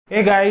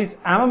Hey guys,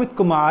 I'm Amit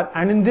Kumar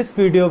and in this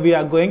video we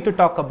are going to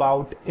talk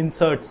about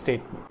insert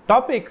statement.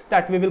 Topics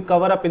that we will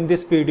cover up in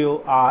this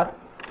video are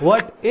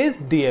what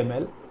is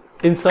DML,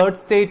 insert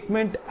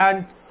statement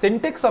and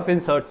syntax of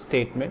insert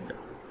statement,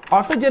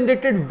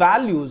 auto-generated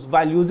values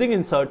while using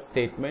insert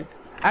statement,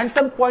 and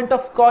some point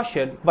of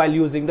caution while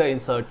using the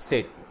insert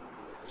statement.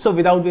 So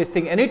without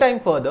wasting any time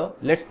further,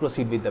 let's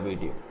proceed with the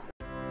video.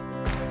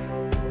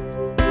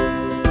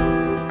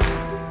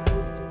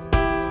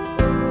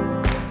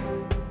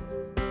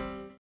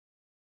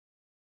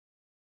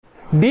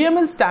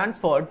 DML stands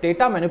for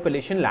Data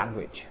Manipulation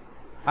Language.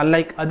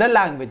 Unlike other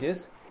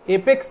languages,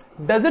 Apex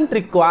doesn't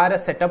require a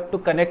setup to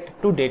connect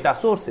to data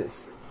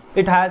sources.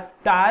 It has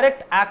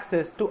direct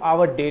access to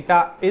our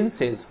data in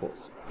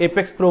Salesforce.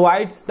 Apex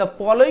provides the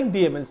following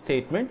DML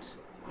statements: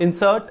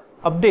 insert,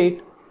 update,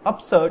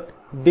 upsert,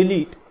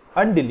 delete,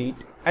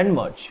 undelete, and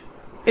merge.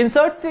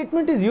 Insert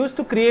statement is used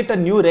to create a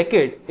new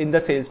record in the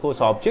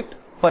Salesforce object.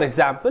 For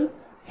example,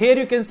 here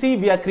you can see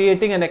we are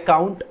creating an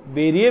account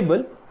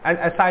variable and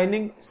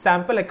assigning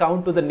sample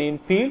account to the name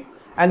field,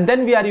 and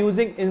then we are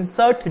using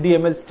insert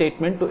DML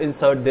statement to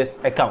insert this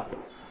account.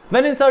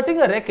 When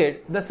inserting a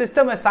record, the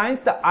system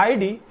assigns the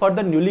ID for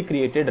the newly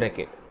created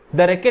record.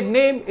 The record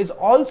name is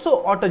also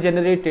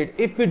auto-generated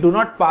if we do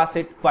not pass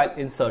it while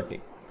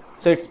inserting.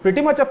 So it's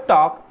pretty much of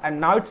talk, and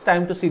now it's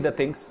time to see the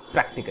things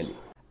practically.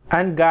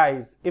 And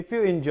guys, if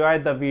you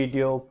enjoyed the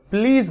video,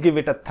 please give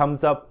it a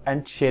thumbs up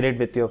and share it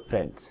with your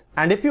friends.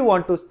 And if you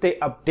want to stay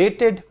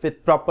updated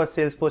with proper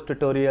Salesforce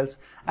tutorials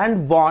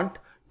and want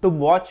to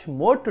watch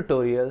more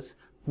tutorials,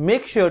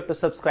 make sure to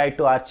subscribe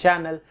to our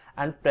channel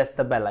and press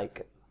the bell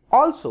icon.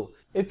 Also,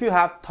 if you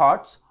have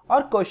thoughts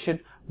or question,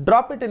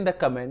 drop it in the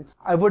comments.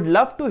 I would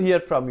love to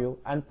hear from you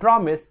and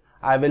promise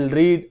I will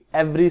read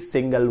every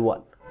single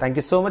one. Thank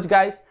you so much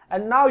guys.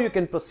 And now you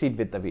can proceed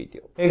with the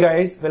video. Hey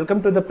guys,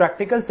 welcome to the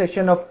practical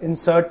session of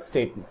insert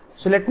statement.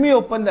 So let me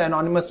open the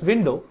anonymous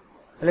window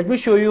and let me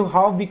show you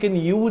how we can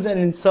use an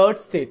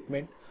insert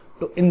statement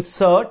to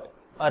insert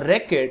a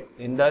record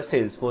in the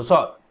Salesforce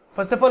org.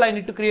 First of all, I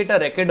need to create a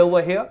record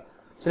over here.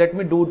 So let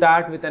me do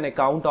that with an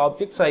account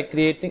object. So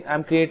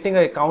I'm creating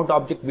an account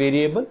object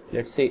variable,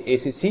 let's say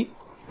ACC.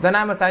 Then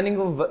I'm assigning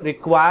a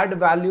required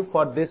value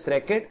for this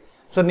record.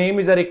 So name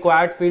is a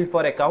required field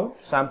for account.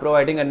 So I'm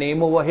providing a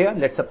name over here.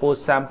 Let's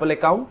suppose sample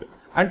account.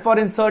 And for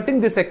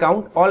inserting this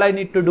account, all I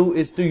need to do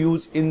is to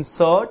use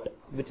insert,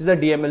 which is a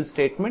DML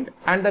statement,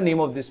 and the name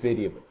of this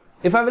variable.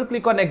 If I will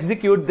click on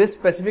execute, this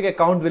specific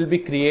account will be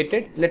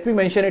created. Let me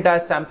mention it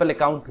as sample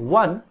account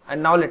 1.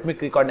 And now let me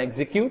click on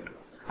execute.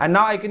 And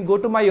now I can go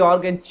to my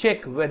org and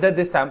check whether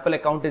this sample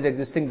account is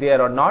existing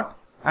there or not.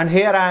 And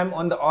here I am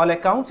on the all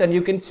accounts, and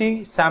you can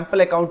see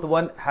sample account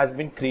 1 has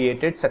been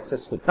created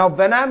successfully. Now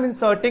when I am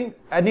inserting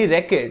any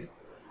record,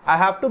 I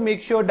have to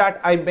make sure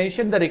that I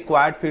mention the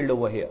required field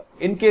over here.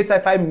 In case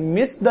if I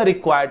miss the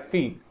required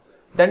field,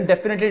 then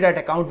definitely that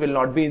account will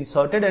not be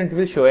inserted and it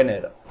will show an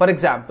error. For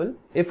example,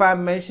 if I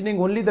am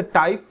mentioning only the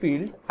type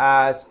field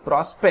as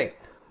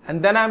prospect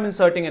and then I am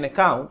inserting an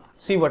account,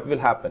 see what will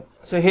happen.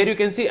 So here you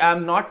can see I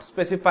am not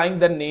specifying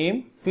the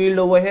name field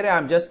over here. I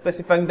am just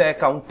specifying the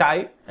account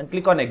type and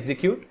click on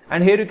execute.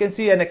 And here you can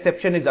see an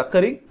exception is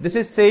occurring. This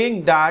is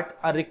saying that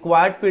a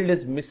required field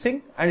is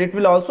missing, and it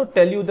will also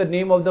tell you the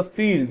name of the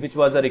field which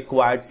was a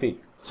required field.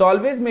 So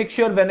always make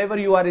sure whenever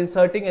you are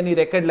inserting any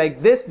record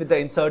like this with the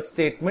insert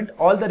statement,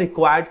 all the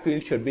required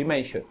fields should be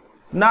mentioned.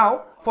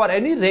 Now for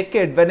any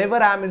record, whenever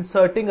I am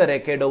inserting a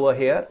record over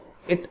here,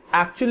 it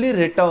actually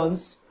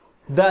returns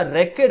the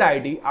record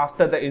ID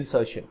after the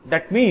insertion.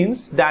 That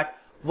means that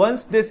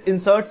once this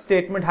insert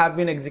statement have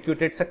been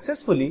executed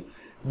successfully,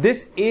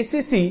 this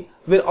ACC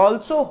will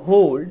also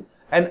hold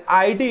an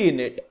ID in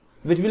it,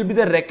 which will be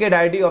the record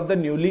ID of the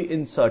newly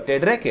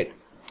inserted record.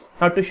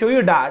 Now to show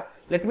you that,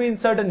 let me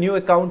insert a new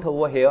account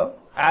over here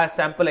as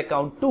sample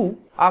account 2.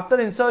 After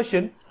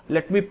insertion,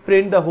 let me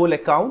print the whole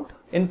account.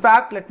 In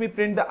fact, let me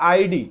print the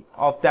ID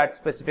of that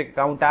specific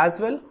account as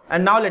well.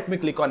 And now let me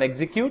click on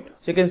execute.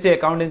 So you can see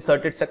account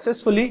inserted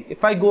successfully.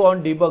 If I go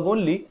on debug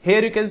only,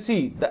 here you can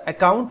see the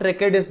account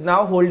record is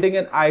now holding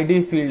an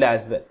ID field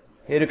as well.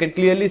 Here you can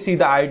clearly see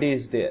the ID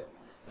is there.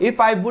 If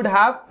I would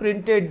have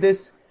printed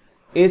this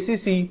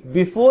ACC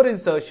before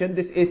insertion,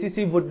 this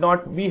ACC would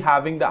not be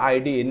having the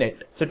ID in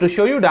it. So to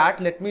show you that,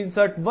 let me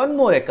insert one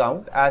more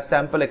account as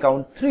sample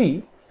account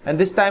 3. And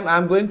this time I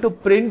am going to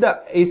print the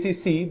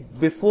ACC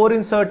before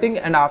inserting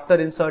and after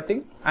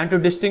inserting. And to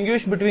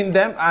distinguish between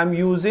them, I am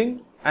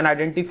using an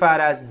identifier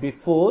as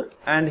before,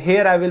 and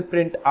here I will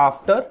print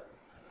after.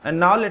 And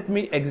now let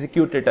me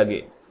execute it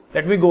again.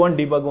 Let me go on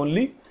debug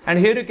only. And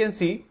here you can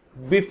see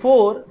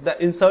before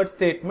the insert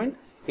statement,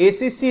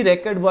 ACC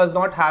record was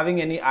not having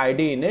any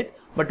ID in it.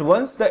 But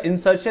once the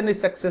insertion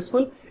is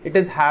successful, it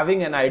is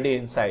having an ID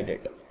inside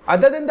it.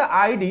 Other than the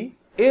ID,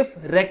 if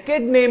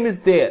record name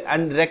is there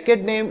and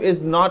record name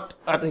is not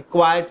a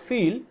required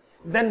field,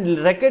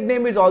 then record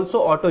name is also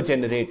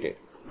auto-generated.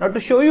 Now to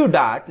show you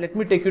that, let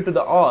me take you to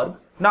the org.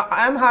 Now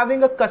I am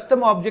having a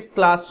custom object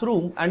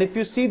classroom, and if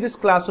you see this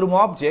classroom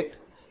object,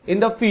 in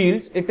the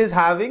fields, it is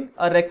having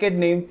a record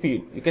name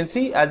field. You can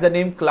see as the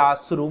name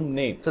classroom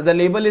name. So the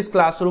label is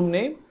classroom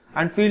name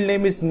and field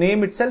name is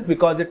name itself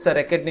because it's a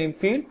record name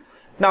field.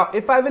 Now,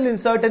 if I will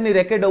insert any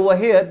record over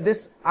here,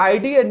 this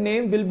ID and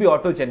name will be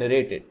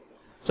auto-generated.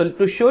 So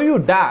to show you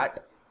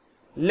that,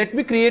 let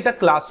me create a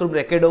classroom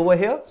record over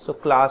here. So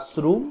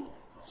classroom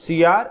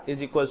CR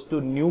is equals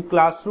to new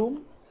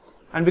classroom.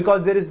 And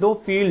because there is no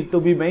field to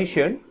be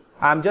mentioned,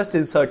 I am just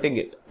inserting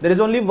it. There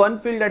is only one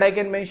field that I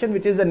can mention,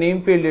 which is the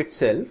name field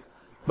itself,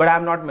 but I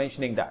am not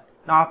mentioning that.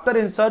 Now after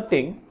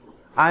inserting,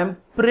 I am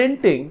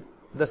printing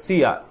the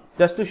CR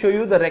just to show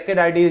you the record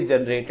ID is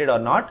generated or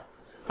not.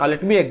 Now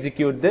let me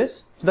execute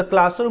this. So the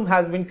classroom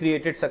has been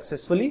created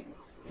successfully.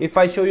 If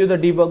I show you the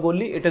debug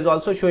only, it is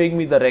also showing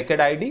me the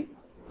record ID.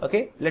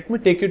 Okay, let me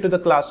take you to the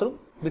classroom.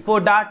 Before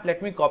that,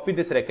 let me copy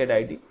this record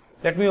ID.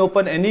 Let me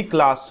open any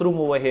classroom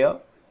over here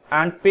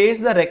and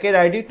paste the record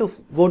ID to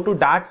go to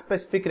that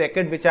specific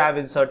record which I have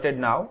inserted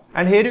now.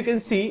 And here you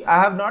can see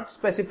I have not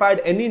specified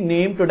any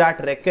name to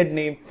that record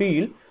name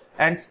field,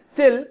 and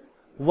still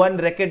one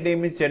record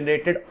name is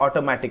generated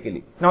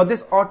automatically. Now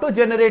this auto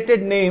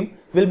generated name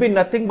will be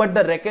nothing but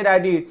the record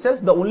ID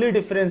itself. The only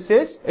difference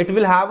is it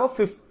will have a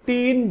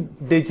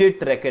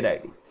 15-digit record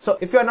ID. So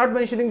if you are not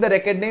mentioning the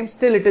record name,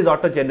 still it is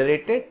auto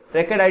generated.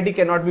 Record ID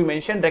cannot be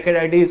mentioned. Record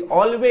ID is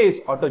always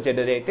auto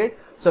generated.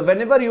 So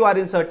whenever you are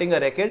inserting a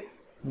record,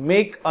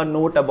 make a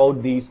note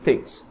about these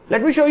things.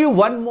 Let me show you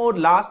one more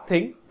last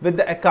thing with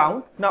the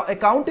account. Now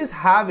account is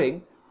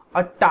having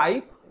a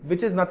type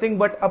which is nothing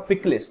but a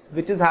pick list,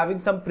 which is having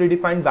some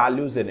predefined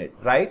values in it,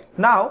 right?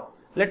 Now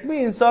let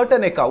me insert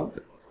an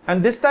account,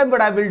 and this time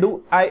what I will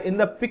do, in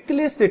the pick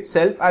list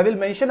itself, I will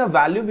mention a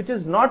value which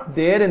is not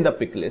there in the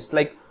pick list.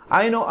 Like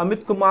I know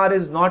Amit Kumar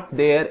is not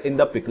there in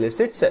the pick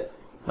list itself.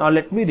 Now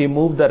let me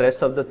remove the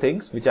rest of the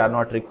things which are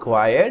not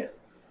required.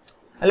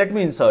 And let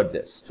me insert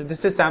this. So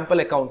this is sample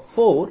account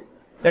 4.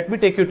 Let me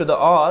take you to the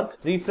org,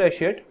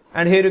 refresh it.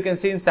 And here you can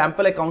see in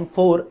sample account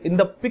 4, in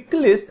the pick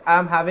list, I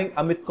am having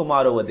Amit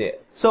Kumar over there.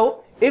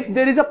 So if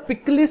there is a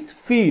pick list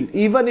field,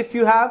 even if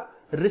you have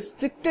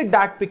restricted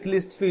that pick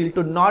list field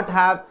to not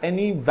have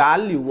any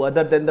value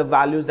other than the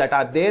values that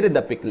are there in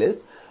the pick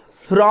list,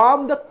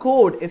 from the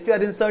code, if you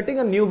are inserting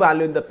a new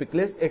value in the pick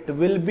list, it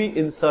will be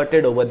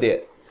inserted over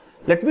there.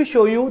 Let me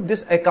show you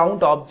this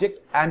account object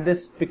and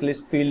this pick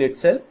list field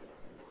itself.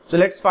 So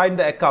let's find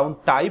the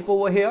account type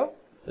over here.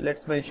 So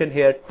let's mention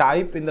here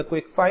type in the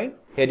quick find.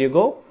 Here you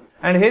go.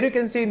 And here you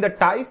can see in the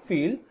type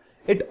field,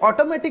 it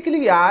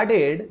automatically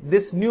added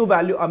this new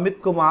value Amit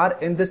Kumar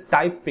in this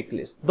type pick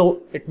list.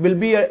 Though it will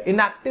be an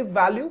inactive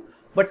value,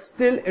 but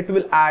still it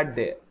will add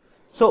there.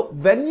 So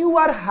when you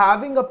are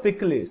having a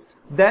pick list,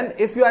 then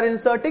if you are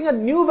inserting a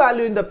new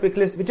value in the pick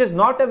list which is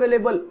not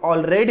available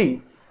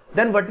already,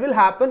 then what will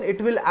happen?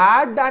 It will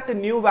add that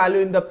new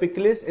value in the pick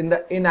list in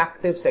the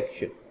inactive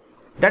section.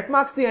 That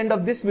marks the end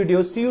of this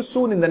video. See you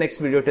soon in the next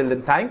video. Till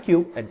then, thank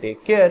you and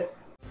take care.